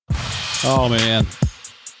Oh, man.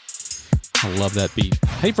 I love that beat.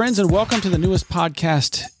 Hey, friends, and welcome to the newest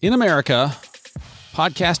podcast in America,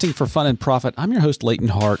 Podcasting for Fun and Profit. I'm your host, Leighton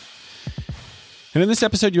Hart. And in this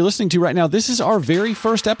episode you're listening to right now, this is our very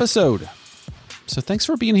first episode. So thanks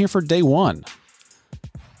for being here for day one.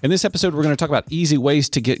 In this episode, we're going to talk about easy ways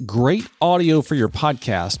to get great audio for your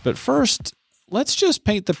podcast. But first, let's just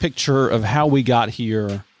paint the picture of how we got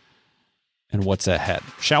here and what's ahead,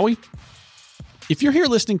 shall we? If you're here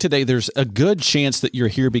listening today, there's a good chance that you're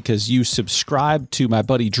here because you subscribe to my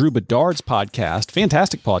buddy Drew Bedard's podcast,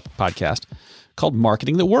 fantastic podcast, called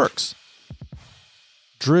Marketing That Works.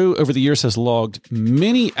 Drew, over the years, has logged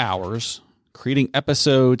many hours creating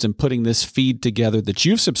episodes and putting this feed together that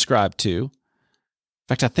you've subscribed to. In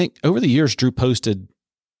fact, I think over the years, Drew posted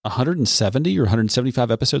 170 or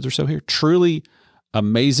 175 episodes or so here. Truly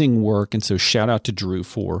amazing work. And so shout out to Drew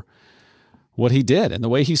for what he did and the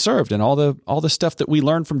way he served and all the stuff that we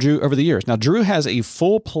learned from Drew over the years. Now, Drew has a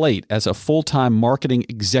full plate as a full-time marketing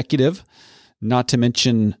executive, not to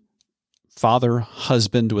mention father,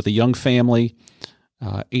 husband with a young family,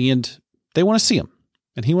 and they want to see him,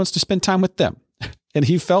 and he wants to spend time with them. And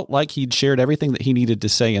he felt like he'd shared everything that he needed to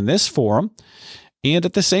say in this forum, and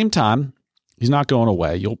at the same time, he's not going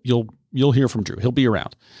away. You'll hear from Drew. He'll be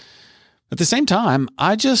around. At the same time,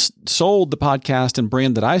 I just sold the podcast and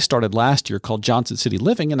brand that I started last year called Johnson City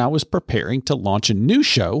Living, and I was preparing to launch a new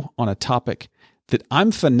show on a topic that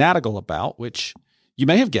I'm fanatical about, which you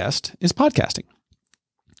may have guessed is podcasting.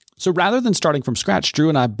 So rather than starting from scratch, Drew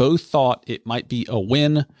and I both thought it might be a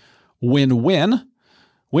win-win-win.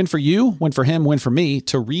 Win for you, win for him, win for me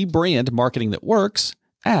to rebrand Marketing That Works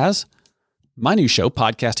as my new show,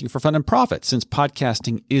 Podcasting for Fun and Profit, since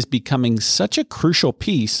podcasting is becoming such a crucial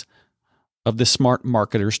piece of the Smart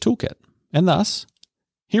Marketer's Toolkit. And thus,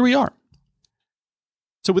 here we are.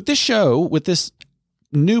 So with this show, with this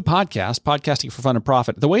new podcast, Podcasting for Fun and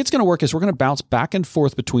Profit, the way it's going to work is we're going to bounce back and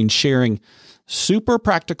forth between sharing super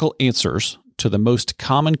practical answers to the most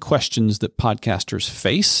common questions that podcasters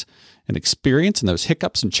face and experience, and those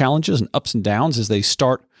hiccups and challenges and ups and downs as they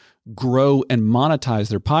start, grow, and monetize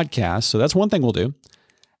their podcasts. So that's one thing we'll do.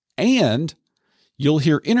 And you'll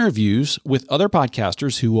hear interviews with other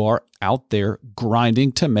podcasters who are out there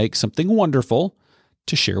grinding to make something wonderful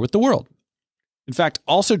to share with the world. In fact,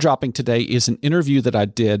 also dropping today is an interview that I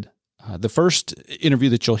did. The first interview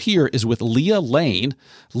that you'll hear is with Leah Lane.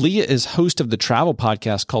 Leah is host of the travel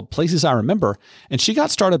podcast called Places I Remember, and she got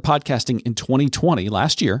started podcasting in 2020,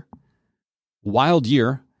 last year. Wild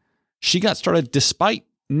year. She got started despite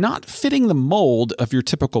not fitting the mold of your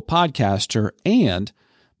typical podcaster and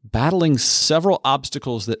battling several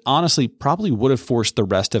obstacles that honestly probably would have forced the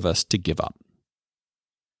rest of us to give up.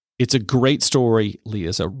 It's a great story.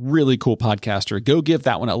 Leah's a really cool podcaster. Go give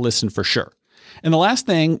that one a listen for sure. And the last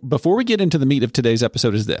thing, before we get into the meat of today's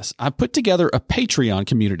episode, is this. I put together a Patreon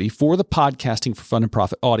community for the Podcasting for Fun and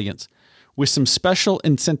Profit audience with some special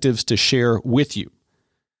incentives to share with you.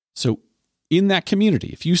 So in that community,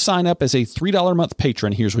 if you sign up as a $3 a month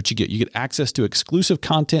patron, here's what you get. You get access to exclusive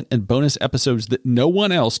content and bonus episodes that no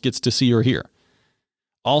one else gets to see or hear.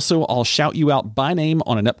 Also, I'll shout you out by name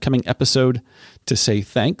on an upcoming episode to say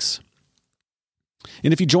thanks.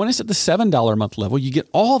 And if you join us at the $7 a month level, you get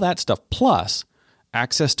all that stuff plus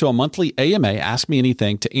access to a monthly AMA, Ask Me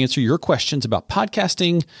Anything, to answer your questions about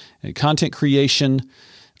podcasting and content creation.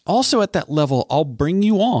 Also at that level, I'll bring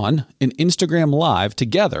you on an Instagram Live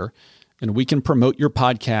together, and we can promote your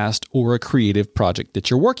podcast or a creative project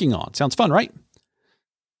that you're working on. Sounds fun, right?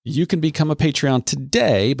 You can become a Patreon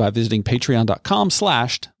today by visiting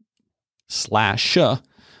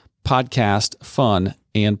patreon.com/podcast fun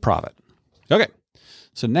and profit. Okay.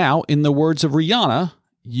 So now, in the words of Rihanna,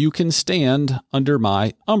 you can stand under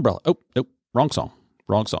my umbrella. Oh, nope, wrong song.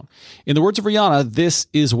 In the words of Rihanna, this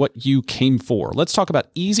is what you came for. Let's talk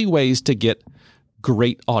about easy ways to get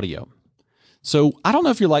great audio. So I don't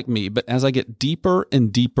know if you're like me, but as I get deeper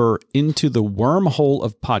and deeper into the wormhole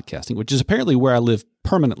of podcasting, which is apparently where I live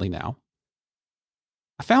permanently now,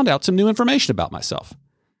 I found out some new information about myself.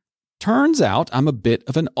 Turns out I'm a bit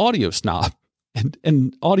of an audio snob.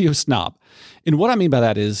 And what I mean by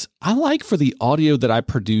that is I like for the audio that I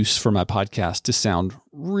produce for my podcast to sound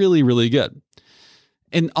really, really good.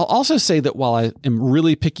 And I'll also say that while I am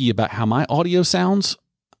really picky about how my audio sounds,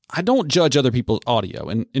 I don't judge other people's audio.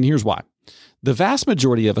 And here's why. The vast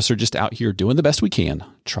majority of us are just out here doing the best we can,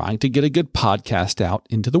 trying to get a good podcast out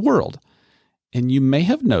into the world. And you may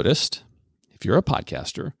have noticed, if you're a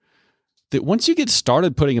podcaster, that once you get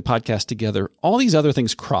started putting a podcast together, all these other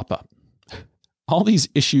things crop up. All these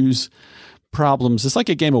issues problems. It's like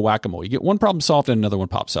a game of whack-a-mole. You get one problem solved and another one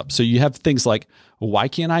pops up. So you have things like, why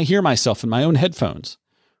can't I hear myself in my own headphones?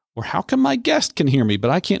 Or how come my guest can hear me,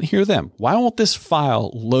 but I can't hear them? Why won't this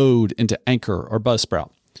file load into Anchor or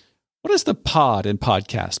Buzzsprout? What does the pod in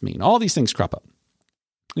podcast mean? All these things crop up.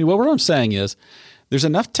 Anyway, what I'm saying is there's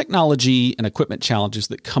enough technology and equipment challenges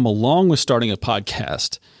that come along with starting a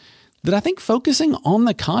podcast that I think focusing on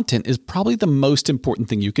the content is probably the most important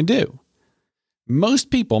thing you can do. Most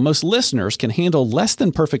people, most listeners can handle less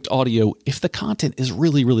than perfect audio if the content is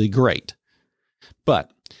really, really great.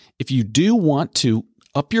 But if you do want to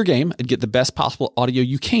up your game and get the best possible audio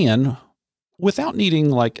you can without needing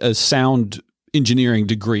like a sound engineering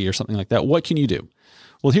degree or something like that, what can you do?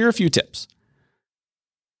 Well, here are a few tips.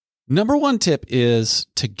 Number one tip is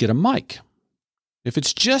to get a mic. If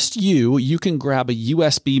it's just you, you can grab a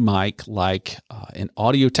USB mic like an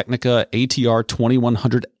Audio-Technica ATR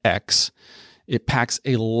 2100X. It packs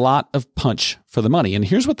a lot of punch for the money. And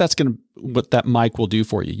here's what that mic will do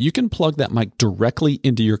for you. You can plug that mic directly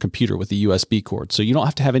into your computer with a USB cord. So you don't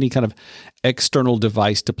have to have any kind of external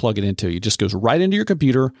device to plug it into. It just goes right into your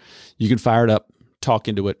computer. You can fire it up, talk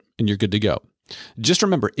into it, and you're good to go. Just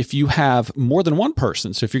remember, if you have more than one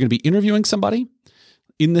person, so if you're going to be interviewing somebody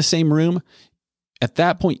in the same room, at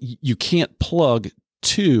that point, you can't plug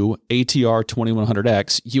two ATR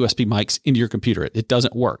 2100X USB mics into your computer. It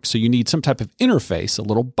doesn't work. So you need some type of interface, a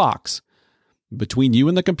little box between you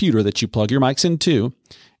and the computer that you plug your mics into,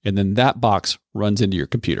 and then that box runs into your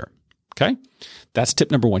computer. Okay? That's tip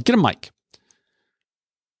number one. Get a mic.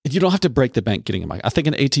 You don't have to break the bank getting a mic. I think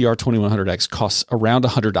an ATR 2100X costs around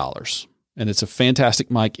 $100, and it's a fantastic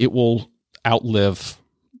mic. It will outlive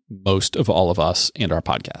most of all of us and our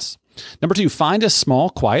podcasts. Number two, find a small,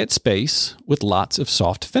 quiet space with lots of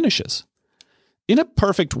soft finishes. In a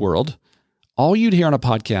perfect world, all you'd hear on a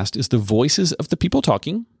podcast is the voices of the people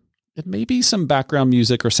talking, and maybe some background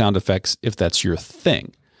music or sound effects if that's your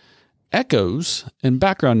thing. Echoes and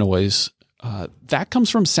background noise, that comes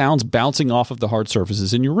from sounds bouncing off of the hard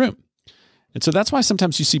surfaces in your room. And so that's why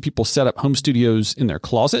sometimes you see people set up home studios in their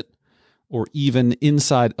closet or even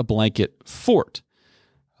inside a blanket fort.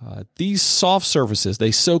 These soft surfaces,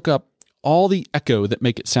 they soak up all the echo that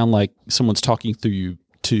make it sound like someone's talking through you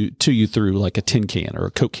to you through like a tin can or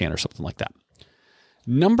a Coke can or something like that.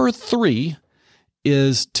 Number three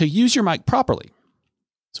is to use your mic properly.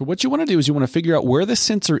 So what you want to do is you want to figure out where the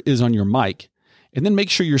sensor is on your mic and then make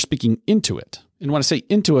sure you're speaking into it. And when I say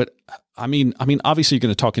into it, I mean obviously you're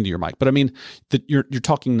going to talk into your mic, but I mean that you're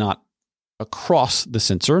talking not across the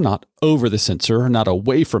sensor, not over the sensor, not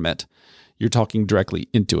away from it. You're talking directly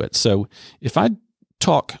into it. So if I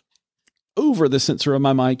talk over the sensor of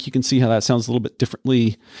my mic, you can see how that sounds a little bit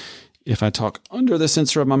differently. If I talk under the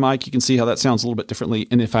sensor of my mic, you can see how that sounds a little bit differently.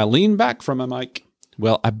 And if I lean back from my mic,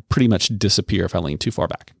 well, I pretty much disappear if I lean too far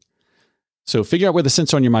back. So figure out where the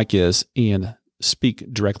sensor on your mic is and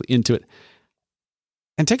speak directly into it.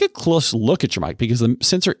 And take a close look at your mic because the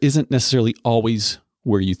sensor isn't necessarily always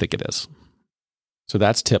where you think it is. So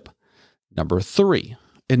that's tip number three.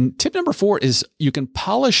 And tip number four is you can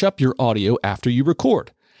polish up your audio after you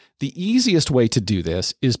record. The easiest way to do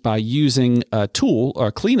this is by using a tool or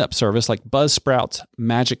a cleanup service like Buzzsprout's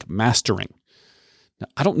Magic Mastering. Now,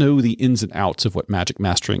 I don't know the ins and outs of what Magic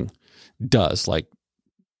Mastering does, like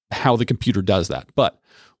how the computer does that. But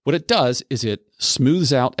what it does is it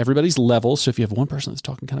smooths out everybody's levels. So if you have one person that's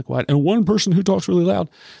talking kind of quiet and one person who talks really loud,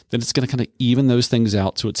 then it's going to kind of even those things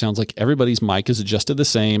out. So it sounds like everybody's mic is adjusted the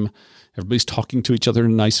same. Everybody's talking to each other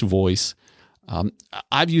in a nice voice.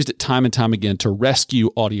 I've used it time and time again to rescue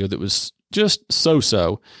audio that was just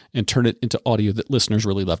so-so and turn it into audio that listeners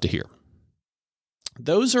really love to hear.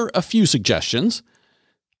 Those are a few suggestions.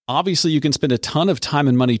 Obviously, you can spend a ton of time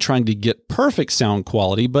and money trying to get perfect sound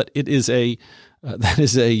quality, but that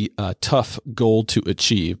is a tough goal to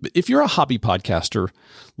achieve. But if you're a hobby podcaster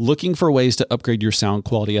looking for ways to upgrade your sound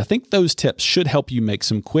quality, I think those tips should help you make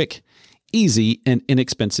some quick, easy, and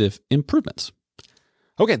inexpensive improvements.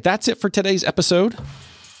 Okay, that's it for today's episode.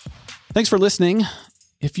 Thanks for listening.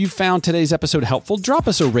 If you found today's episode helpful, drop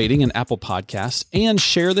us a rating in Apple Podcasts and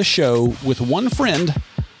share the show with one friend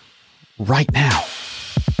right now.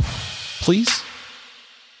 Please.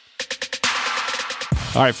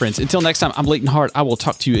 All right, friends, until next time, I'm Leighton Hart. I will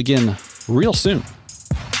talk to you again real soon.